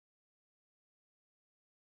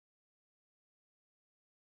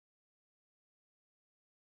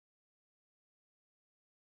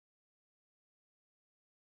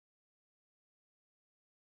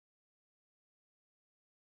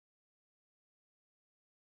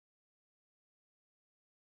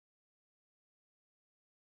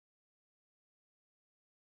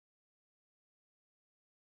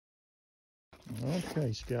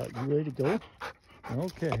Okay, Scout, you ready to go?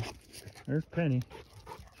 Okay, there's Penny.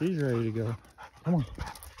 She's ready to go. Come on,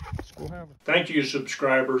 let's go have her. Thank you,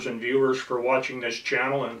 subscribers and viewers, for watching this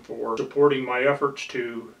channel and for supporting my efforts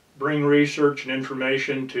to bring research and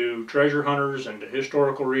information to treasure hunters and to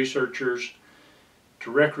historical researchers,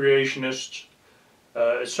 to recreationists.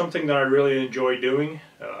 It's something that I really enjoy doing.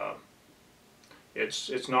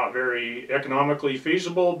 It's not very economically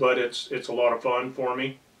feasible, but it's a lot of fun for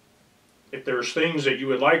me. If there's things that you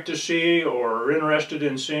would like to see or are interested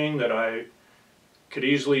in seeing that I could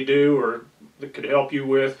easily do or that could help you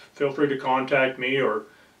with, feel free to contact me or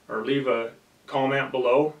leave a comment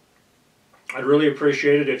below. I'd really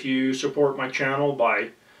appreciate it if you support my channel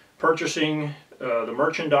by purchasing the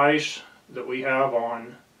merchandise that we have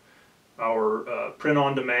on our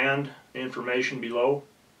print-on-demand information below.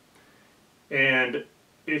 And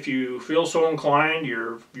if you feel so inclined,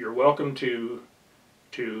 you're welcome to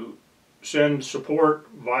send support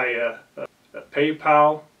via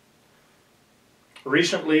PayPal.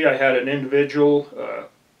 Recently I had an individual,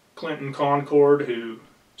 Clinton Concord, who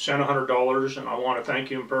sent $100, and I want to thank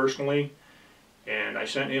him personally. And I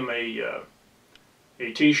sent him a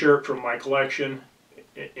t-shirt from my collection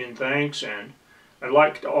in thanks. And I'd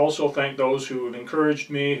like to also thank those who have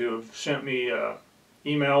encouraged me, who have sent me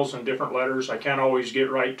emails and different letters. I can't always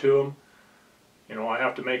get right to them. You know, I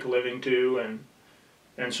have to make a living too, and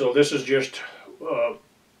so this is just a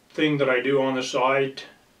thing that I do on the side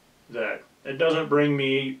that it doesn't bring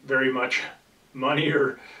me very much money,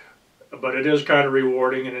 but it is kind of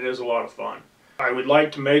rewarding and it is a lot of fun. I would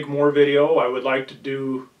like to make more video. I would like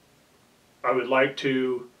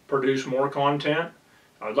to produce more content.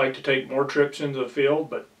 I would like to take more trips into the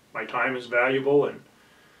field, but my time is valuable, and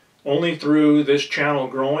only through this channel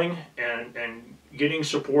growing and getting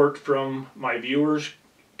support from my viewers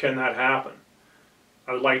can that happen.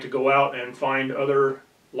 I would like to go out and find other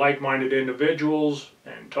like-minded individuals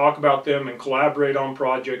and talk about them and collaborate on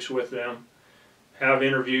projects with them, have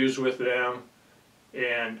interviews with them,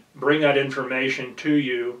 and bring that information to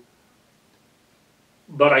you.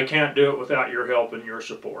 But I can't do it without your help and your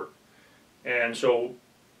support. And so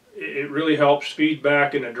it really helps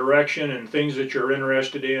feedback in a direction and things that you're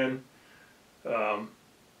interested in.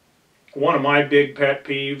 One of my big pet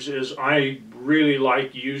peeves is I really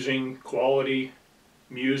like using quality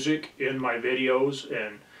music in my videos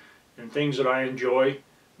and things that I enjoy,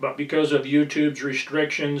 but because of YouTube's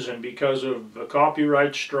restrictions and because of the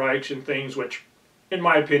copyright strikes and things, which in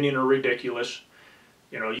my opinion are ridiculous,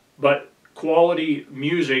 you know, but quality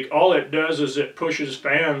music, all it does is it pushes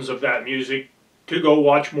fans of that music to go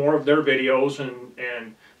watch more of their videos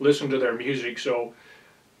and listen to their music. So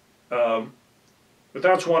but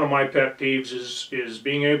that's one of my pet peeves is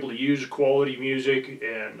being able to use quality music,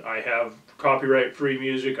 and I have copyright-free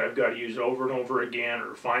music I've got to use over and over again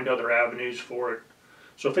or find other avenues for it.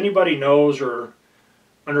 So if anybody knows or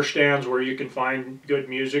understands where you can find good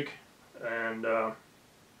music and that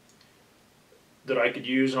I could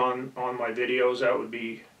use on my videos, that would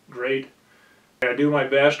be great. I do my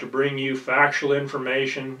best to bring you factual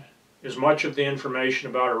information, as much of the information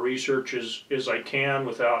about our research as I can,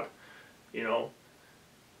 without, you know,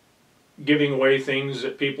 giving away things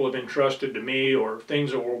that people have entrusted to me or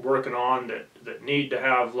things that we're working on that need to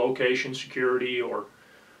have location security or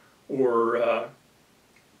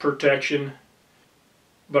protection.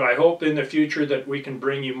 But I hope in the future that we can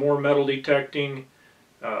bring you more metal detecting,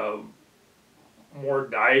 more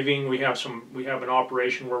diving. We have an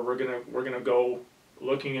operation where we're gonna go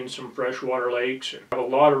looking in some freshwater lakes, and have a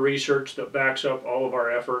lot of research that backs up all of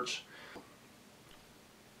our efforts.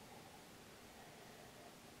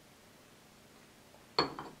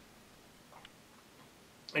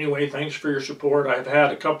 Anyway, thanks for your support. I've had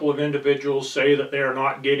a couple of individuals say that they are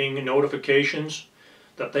not getting notifications,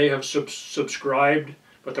 that they have subscribed,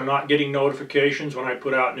 but they're not getting notifications when I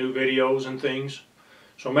put out new videos and things.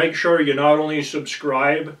 So make sure you not only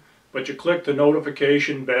subscribe, but you click the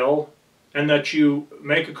notification bell, and that you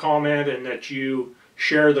make a comment and that you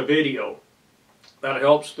share the video. That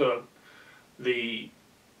helps the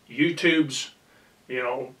YouTube's, you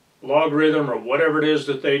know, logarithm or whatever it is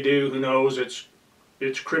that they do. Who knows?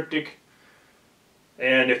 It's cryptic.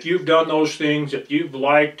 And if you've done those things, if you've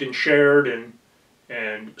liked and shared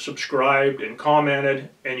and subscribed and commented,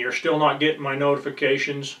 and you're still not getting my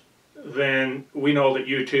notifications, then we know that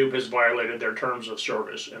YouTube has violated their terms of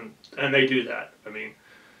service, and they do that. I mean,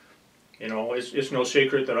 you know, it's no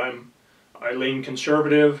secret that I lean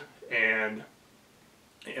conservative, and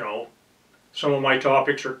you know, some of my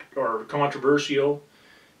topics are controversial,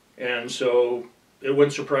 and so it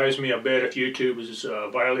wouldn't surprise me a bit if YouTube is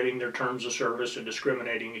violating their terms of service and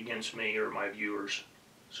discriminating against me or my viewers.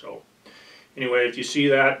 So anyway, if you see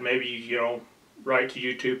that, maybe, you know, write to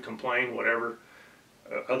YouTube, complain, whatever.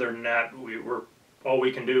 Other than that, all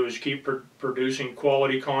we can do is keep producing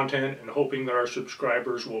quality content and hoping that our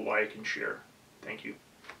subscribers will like and share. Thank you.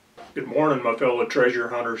 Good morning, my fellow treasure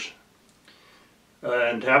hunters.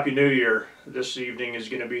 And Happy New Year. This evening is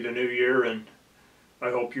going to be the new year, and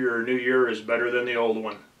I hope your new year is better than the old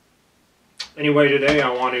one. Anyway, today I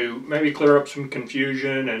want to maybe clear up some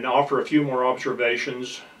confusion and offer a few more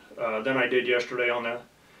observations than I did yesterday on the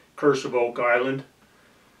Curse of Oak Island.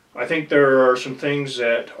 I think there are some things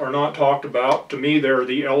that are not talked about. To me, they're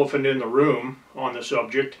the elephant in the room on the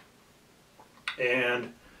subject,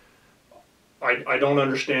 and I don't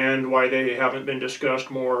understand why they haven't been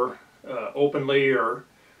discussed more openly or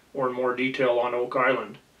in more detail on Oak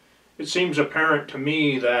Island. It seems apparent to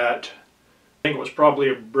me that I think it was probably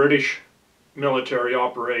a British military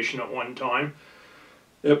operation at one time.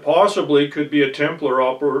 It possibly could be a Templar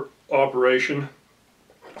operation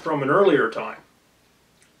from an earlier time.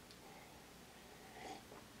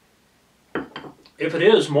 If it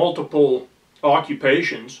is multiple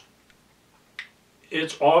occupations,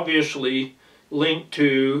 it's obviously linked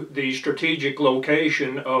to the strategic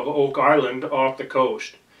location of Oak Island off the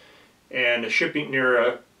coast and shipping near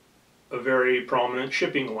a very prominent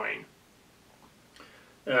shipping lane.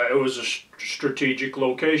 It was a strategic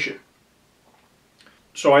location.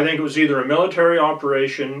 So I think it was either a military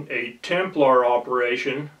operation, a Templar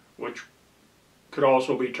operation, which could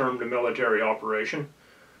also be termed a military operation,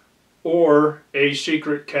 or a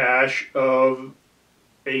secret cache of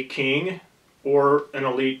a king or an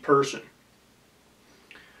elite person.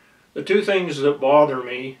 The two things that bother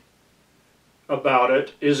me about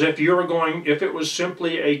it is if it was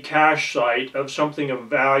simply a cache site of something of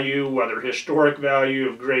value, whether historic value,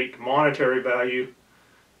 of great monetary value,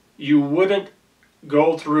 you wouldn't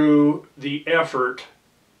go through the effort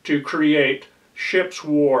to create ship's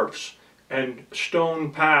wharfs and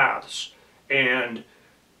stone paths and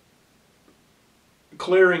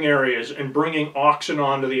clearing areas and bringing oxen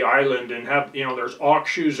onto the island and have, you know, there's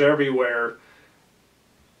ox shoes everywhere.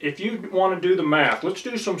 If you want to do the math, let's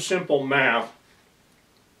do some simple math,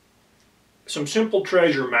 some simple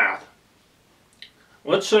treasure math.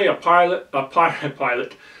 Let's say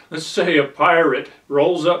let's say a pirate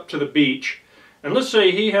rolls up to the beach, and let's say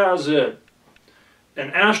he has an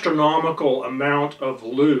astronomical amount of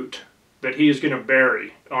loot that he is going to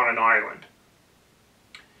bury on an island.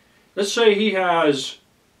 Let's say he has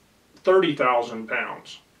 30,000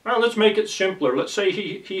 pounds. Well, let's make it simpler. Let's say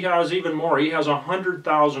he has even more. He has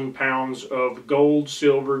 100,000 pounds of gold,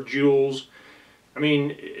 silver, jewels. I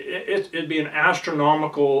mean, it'd be an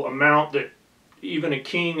astronomical amount that even a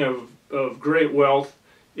king of great wealth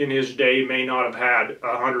in his day may not have had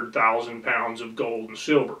 100,000 pounds of gold and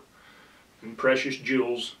silver and precious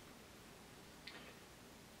jewels.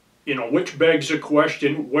 You know, which begs the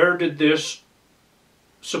question, where did this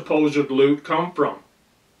supposed loot come from?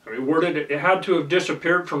 I mean, where did it had to have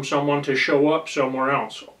disappeared from someone to show up somewhere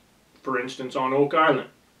else, for instance on Oak Island.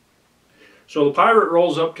 So the pirate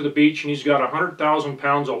rolls up to the beach and he's got 100,000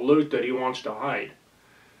 pounds of loot that he wants to hide.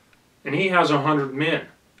 And he has 100 men.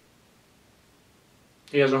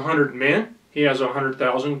 He has 100 men, he has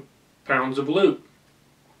 100,000 pounds of loot.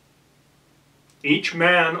 Each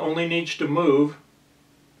man only needs to move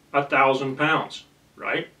 1,000 pounds,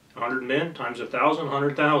 right? 100 men times 1,000,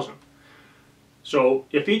 100,000. So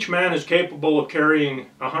if each man is capable of carrying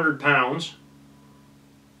 100 pounds,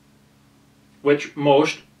 which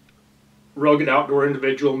most rugged outdoor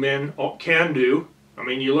individual men can do. I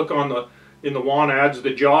mean, you look in the want ads,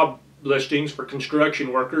 the job listings for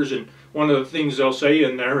construction workers, and one of the things they'll say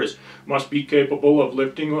in there is must be capable of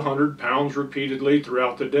lifting 100 pounds repeatedly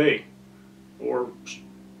throughout the day, or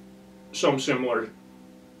some similar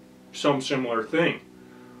thing.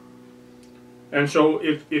 And so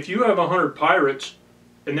if you have 100 pirates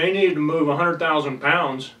and they need to move 100,000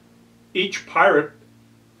 pounds, each pirate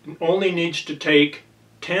only needs to take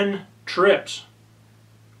 10 trips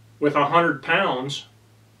with 100 pounds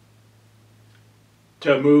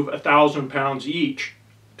to move 1,000 pounds each,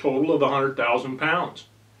 total of 100,000 pounds.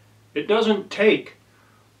 It doesn't take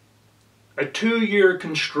a 2-year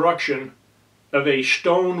construction of a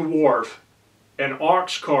stone wharf and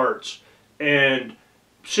ox carts and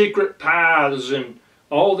secret paths and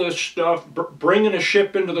all this stuff, bringing a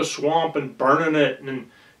ship into the swamp and burning it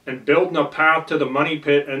and building a path to the money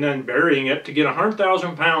pit and then burying it to get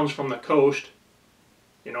 100,000 pounds from the coast,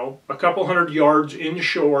 you know, a couple hundred yards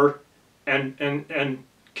inshore and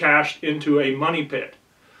cached into a money pit.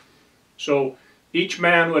 So each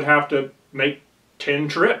man would have to make 10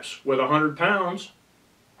 trips with 100 pounds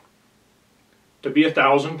to be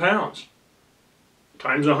 1,000 pounds.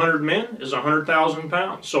 Times 100 men is 100,000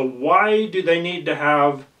 pounds. So why do they need to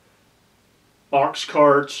have ox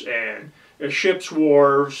carts and ship's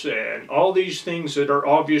wharves and all these things that are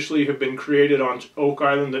obviously have been created on Oak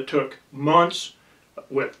Island that took months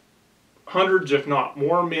with hundreds if not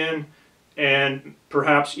more men and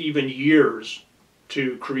perhaps even years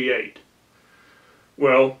to create?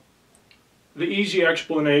 Well, the easy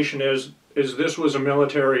explanation is this was a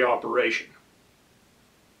military operation.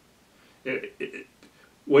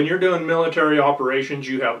 When you're doing military operations,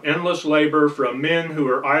 you have endless labor from men who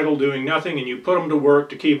are idle doing nothing, and you put them to work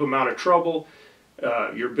to keep them out of trouble.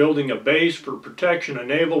 You're building a base for protection, a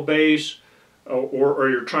naval base, or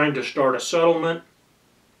you're trying to start a settlement.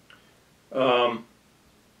 If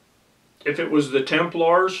it was the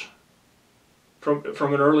Templars from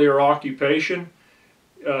an earlier occupation,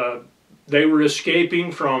 they were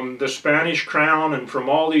escaping from the Spanish crown and from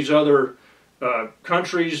all these other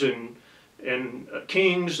countries and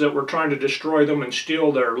kings that were trying to destroy them and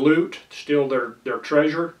steal their loot, steal their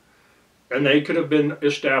treasure, and they could have been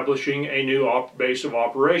establishing a new base of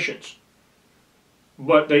operations.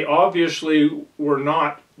 But they obviously were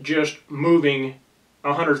not just moving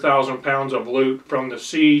 100,000 pounds of loot from the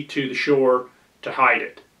sea to the shore to hide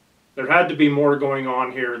it. There had to be more going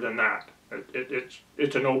on here than that.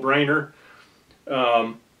 It's a no-brainer.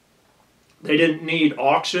 They didn't need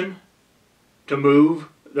oxen to move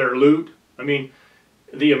their loot. I mean,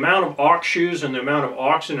 the amount of ox shoes and the amount of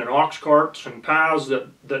oxen and ox carts and paths that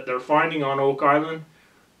they're finding on Oak Island,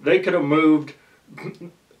 they could have moved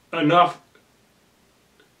enough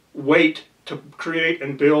weight to create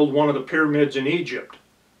and build one of the pyramids in Egypt.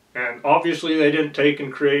 And obviously they didn't take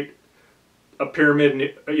and create a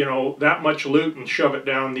pyramid, you know, that much loot and shove it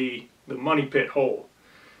down the money pit hole.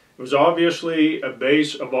 It was obviously a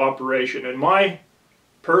base of operation. And my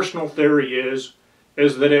personal theory is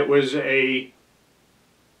that it was a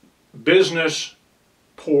business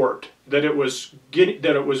port, that it was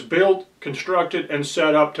built, constructed, and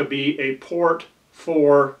set up to be a port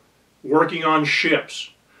for working on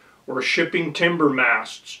ships, or shipping timber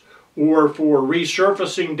masts, or for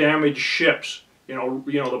resurfacing damaged ships. You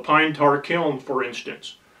know the pine tar kiln, for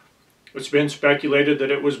instance. It's been speculated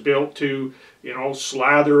that it was built to, you know,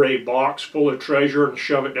 slather a box full of treasure and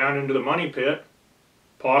shove it down into the money pit.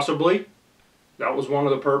 Possibly. That was one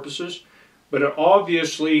of the purposes. But it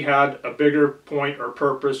obviously had a bigger point or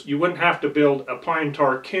purpose. You wouldn't have to build a pine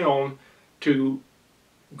tar kiln to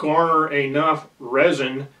garner enough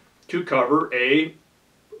resin to cover a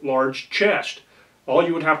large chest. All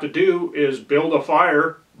you would have to do is build a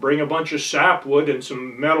fire, bring a bunch of sapwood and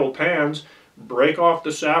some metal pans, break off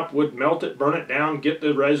the sapwood, melt it, burn it down, get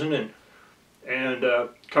the resin, and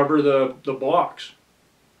cover the box.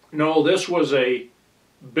 No, this was a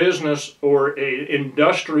business or a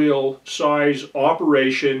industrial size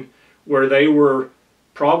operation where they were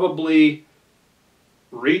probably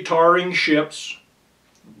retarring ships,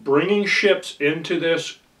 bringing ships into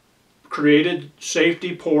this created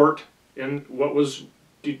safety port in what was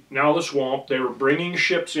now the swamp. They were bringing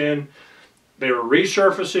ships in, they were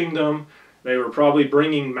resurfacing them, they were probably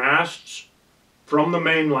bringing masts from the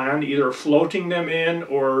mainland, either floating them in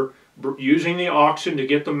or using the oxen to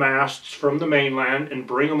get the masts from the mainland and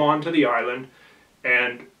bring them onto the island,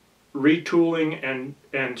 and retooling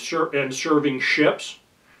and serving ships.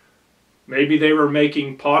 Maybe they were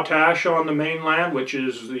making potash on the mainland, which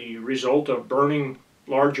is the result of burning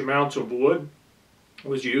large amounts of wood. It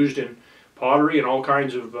was used in pottery and all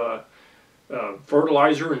kinds of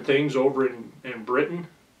fertilizer and things over in Britain.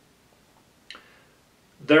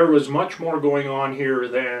 There was much more going on here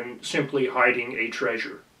than simply hiding a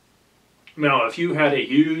treasure. Now, if you had a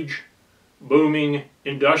huge, booming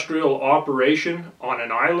industrial operation on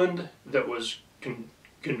an island that was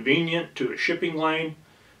convenient to a shipping lane,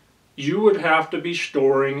 you would have to be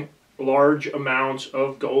storing large amounts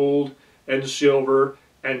of gold and silver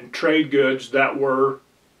and trade goods that were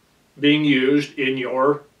being used in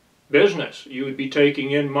your business. You would be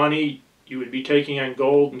taking in money, you would be taking in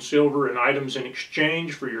gold and silver and items in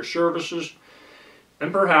exchange for your services,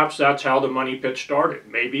 and perhaps that's how the money pit started.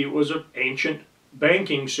 Maybe it was an ancient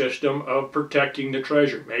banking system of protecting the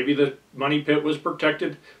treasure. Maybe the money pit was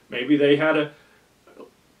protected, maybe they had a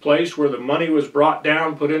place where the money was brought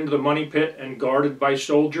down, put into the money pit, and guarded by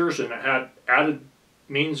soldiers, and it had added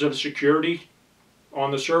means of security on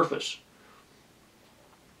the surface.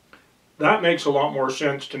 That makes a lot more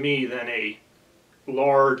sense to me than a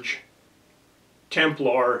large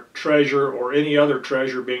Templar treasure or any other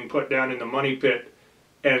treasure being put down in the money pit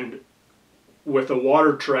and with a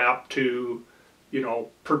water trap to, you know,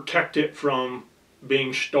 protect it from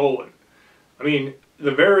being stolen. I mean,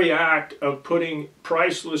 the very act of putting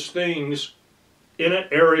priceless things in an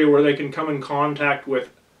area where they can come in contact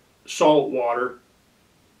with salt water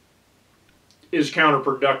is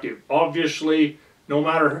counterproductive. Obviously, no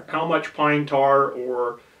matter how much pine tar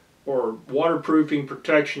or waterproofing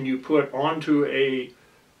protection you put onto a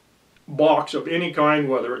box of any kind,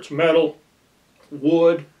 whether it's metal,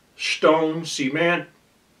 wood, stone, cement,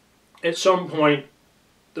 at some point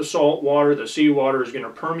the salt water, the seawater is going to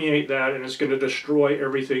permeate that and it's going to destroy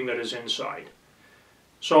everything that is inside.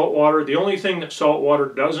 Salt water, the only thing that salt water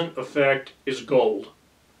doesn't affect is gold.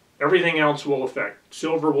 Everything else will affect.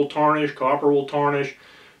 Silver will tarnish, copper will tarnish,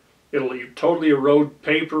 it'll totally erode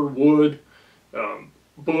paper, wood,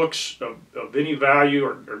 books of any value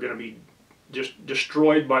are going to be just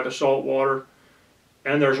destroyed by the salt water.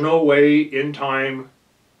 And there's no way in time,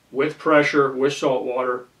 with pressure, with salt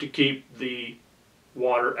water, to keep the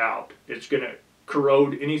water out. It's going to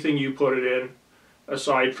corrode anything you put it in,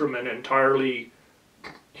 aside from an entirely,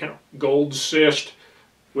 you know, gold cyst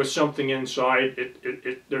with something inside.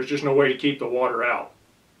 There's just no way to keep the water out.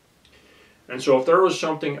 And so if there was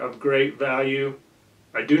something of great value,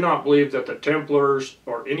 I do not believe that the Templars,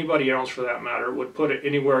 or anybody else for that matter, would put it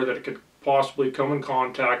anywhere that it could possibly come in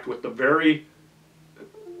contact with the very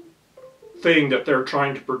thing that they're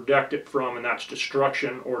trying to protect it from, and that's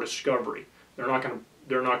destruction or discovery. They're not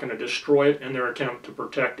going to destroy it in their attempt to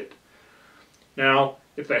protect it. Now,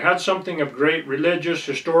 if they had something of great religious,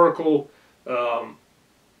 historical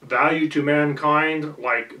value to mankind,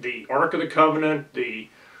 like the Ark of the Covenant, the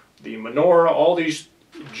menorah, all these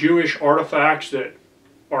Jewish artifacts that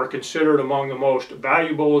are considered among the most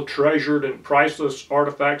valuable, treasured, and priceless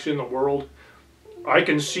artifacts in the world, I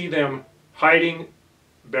can see them hiding,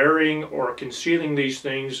 burying, or concealing these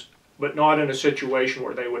things, but not in a situation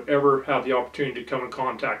where they would ever have the opportunity to come in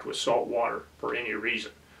contact with salt water for any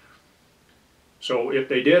reason. So if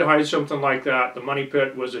they did hide something like that, the money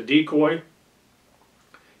pit was a decoy.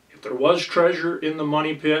 If there was treasure in the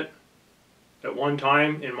money pit, at one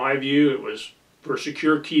time, in my view, it was for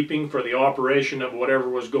secure keeping for the operation of whatever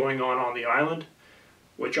was going on the island,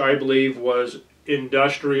 which I believe was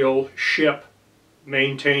industrial ship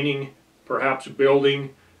maintaining, perhaps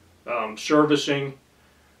building, servicing,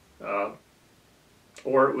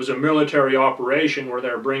 or it was a military operation where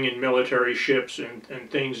they're bringing military ships and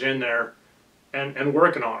things in there and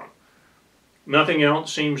working on them. Nothing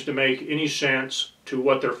else seems to make any sense to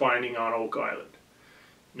what they're finding on Oak Island.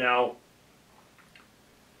 Now,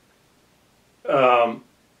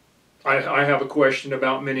 I have a question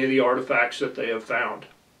about many of the artifacts that they have found.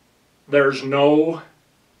 There's no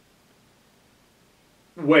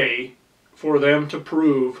way for them to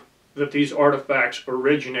prove that these artifacts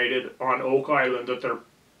originated on Oak Island that they're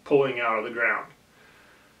pulling out of the ground.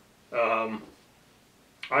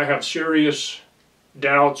 I have serious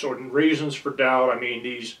doubts or reasons for doubt. I mean,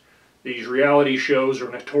 these reality shows are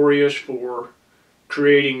notorious for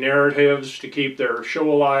creating narratives to keep their show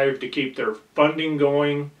alive, to keep their funding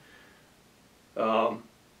going. You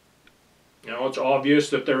know, it's obvious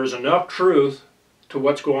that there is enough truth to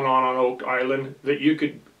what's going on Oak Island that you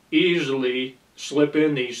could easily slip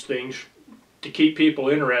in these things to keep people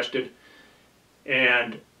interested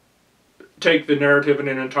and take the narrative in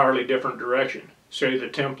an entirely different direction, say the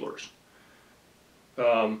Templars.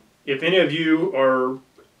 If any of you are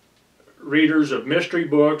readers of mystery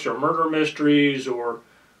books or murder mysteries or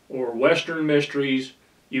Western mysteries,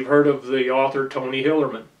 you've heard of the author Tony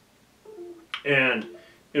Hillerman. And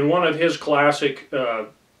in one of his classic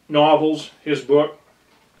novels, his book,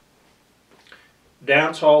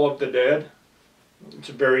 Dance Hall of the Dead, it's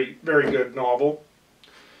a very, very good novel.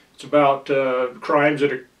 It's about crimes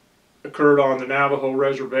that occurred on the Navajo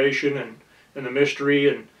reservation and the mystery,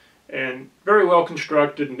 and very well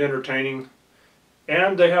constructed and entertaining.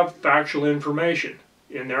 And they have factual information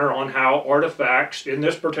in there on how artifacts, in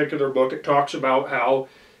this particular book it talks about how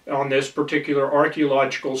on this particular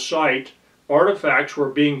archaeological site artifacts were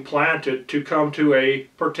being planted to come to a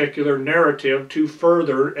particular narrative to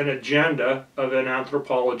further an agenda of an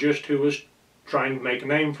anthropologist who was trying to make a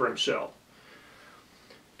name for himself.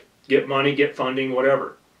 Get money, get funding,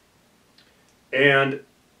 whatever. And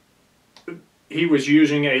he was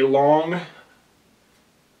using a long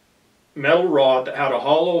metal rod that had a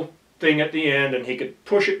hollow thing at the end, and he could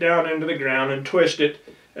push it down into the ground and twist it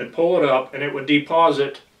and pull it up, and it would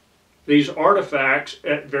deposit these artifacts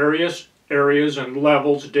at various areas and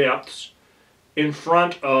levels, depths, in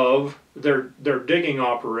front of their digging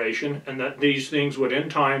operation, and that these things would in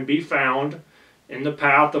time be found in the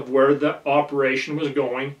path of where the operation was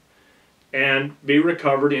going, and be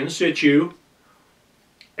recovered in situ,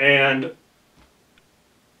 and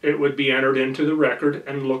it would be entered into the record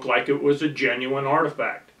and look like it was a genuine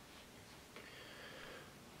artifact.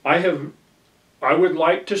 I would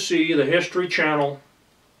like to see the History Channel,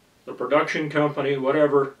 the production company,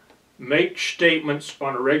 whatever, make statements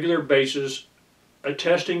on a regular basis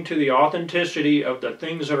attesting to the authenticity of the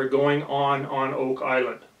things that are going on Oak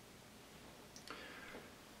Island.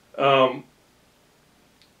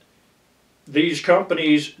 These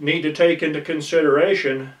companies need to take into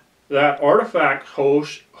consideration that artifact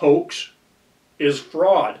hoax is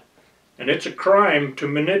fraud, and it's a crime to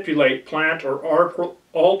manipulate, plant, or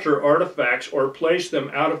alter artifacts or place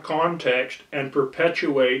them out of context and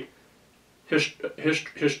perpetuate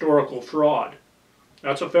historical fraud.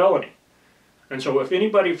 That's a felony. And so if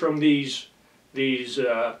anybody from the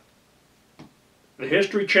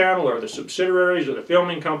History Channel or the subsidiaries or the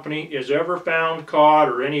filming company is ever found, caught,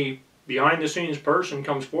 or any behind-the-scenes person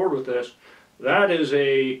comes forward with this, that is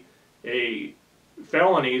a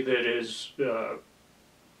felony that is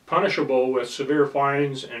punishable with severe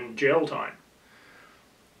fines and jail time.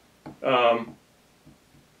 And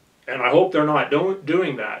I hope they're not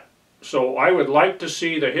doing that. So I would like to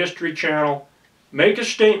see the History Channel make a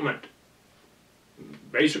statement,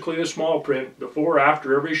 basically the small print, before or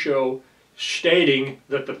after every show, stating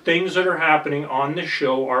that the things that are happening on this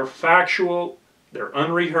show are factual, they're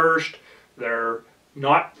unrehearsed, they're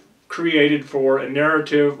not created for a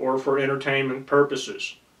narrative or for entertainment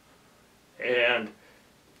purposes. And,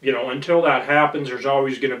 you know, until that happens, there's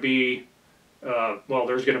always going to be, well,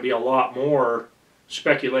 there's going to be a lot more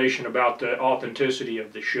speculation about the authenticity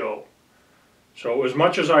of the show. So as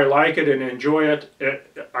much as I like it and enjoy it,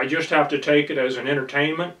 I just have to take it as an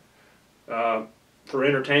entertainment, for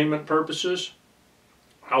entertainment purposes.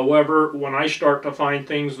 However, when I start to find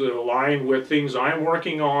things that align with things I'm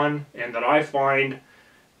working on and that I find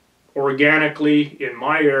organically in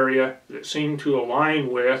my area that seem to align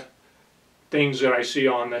with things that I see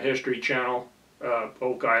on the History Channel,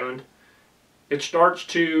 Oak Island, it starts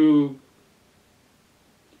to,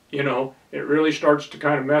 you know, it really starts to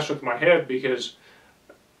kind of mess with my head, because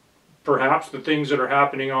perhaps the things that are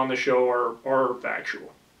happening on the show are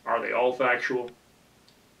factual. Are they all factual?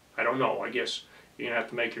 I don't know. I guess you're going to have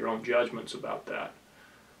to make your own judgments about that.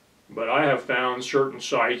 But I have found certain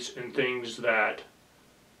sites and things that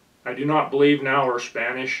I do not believe now are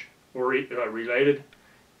Spanish or related.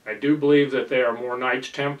 I do believe that they are more Knights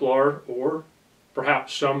Templar, or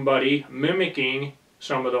perhaps somebody mimicking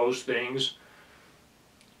some of those things.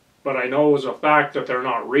 But I know as a fact that they're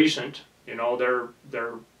not recent. You know,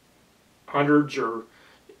 they're hundreds or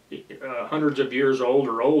hundreds of years old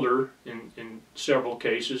or older in several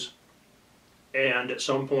cases. And at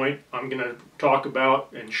some point I'm going to talk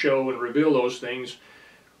about and show and reveal those things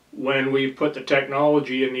when we've put the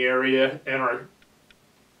technology in the area and are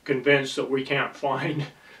convinced that we can't find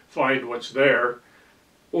what's there.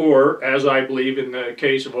 Or, as I believe in the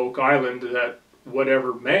case of Oak Island, that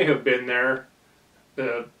whatever may have been there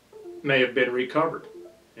may have been recovered.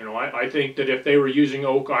 You know, I think that if they were using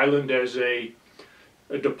Oak Island as a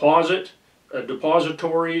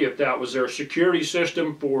depository, if that was their security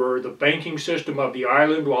system for the banking system of the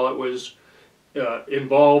island while it was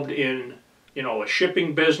involved in, you know, a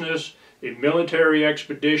shipping business, a military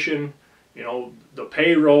expedition, you know, the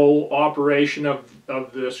payroll operation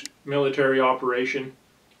of this military operation,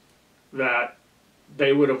 that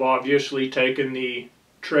they would have obviously taken the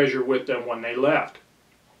treasure with them when they left.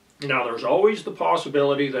 Now, there's always the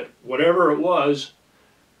possibility that whatever it was,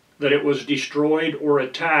 that it was destroyed or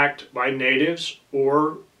attacked by natives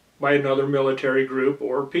or by another military group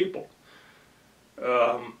or people.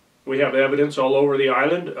 We have evidence all over the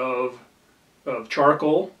island of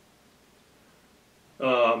charcoal.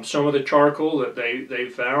 Some of the charcoal that they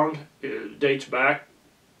found dates back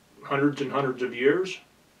hundreds and hundreds of years.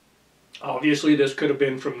 Obviously, this could have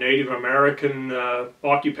been from Native American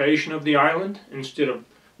occupation of the island instead of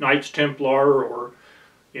Knights Templar, or,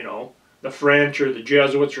 you know, the French or the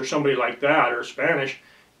Jesuits or somebody like that, or Spanish.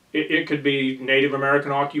 It could be Native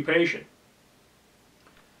American occupation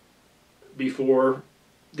before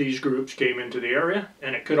these groups came into the area,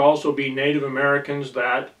 and it could also be Native Americans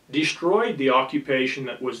that destroyed the occupation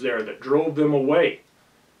that was there, that drove them away.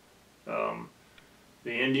 The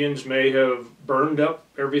Indians may have burned up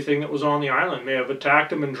everything that was on the island, may have attacked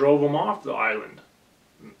them and drove them off the island.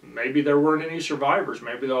 Maybe there weren't any survivors.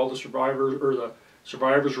 Maybe all the survivors, or the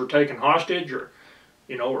survivors, were taken hostage, or,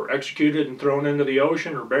 you know, were executed and thrown into the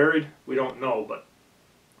ocean or buried. We don't know. But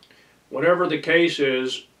whatever the case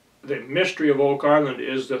is, the mystery of Oak Island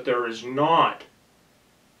is that there is not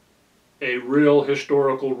a real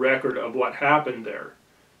historical record of what happened there,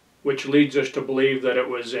 which leads us to believe that it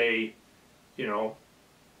was a, you know,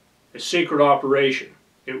 a secret operation.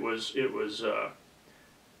 It was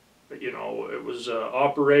you know, it was an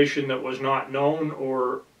operation that was not known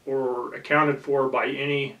or accounted for by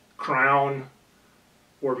any crown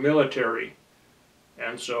or military.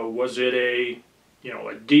 And so was it a, you know,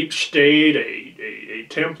 a deep state, a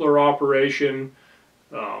Templar operation,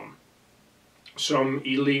 some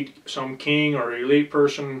elite, some king or elite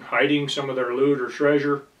person hiding some of their loot or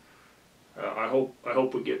treasure? I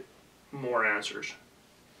hope we get more answers.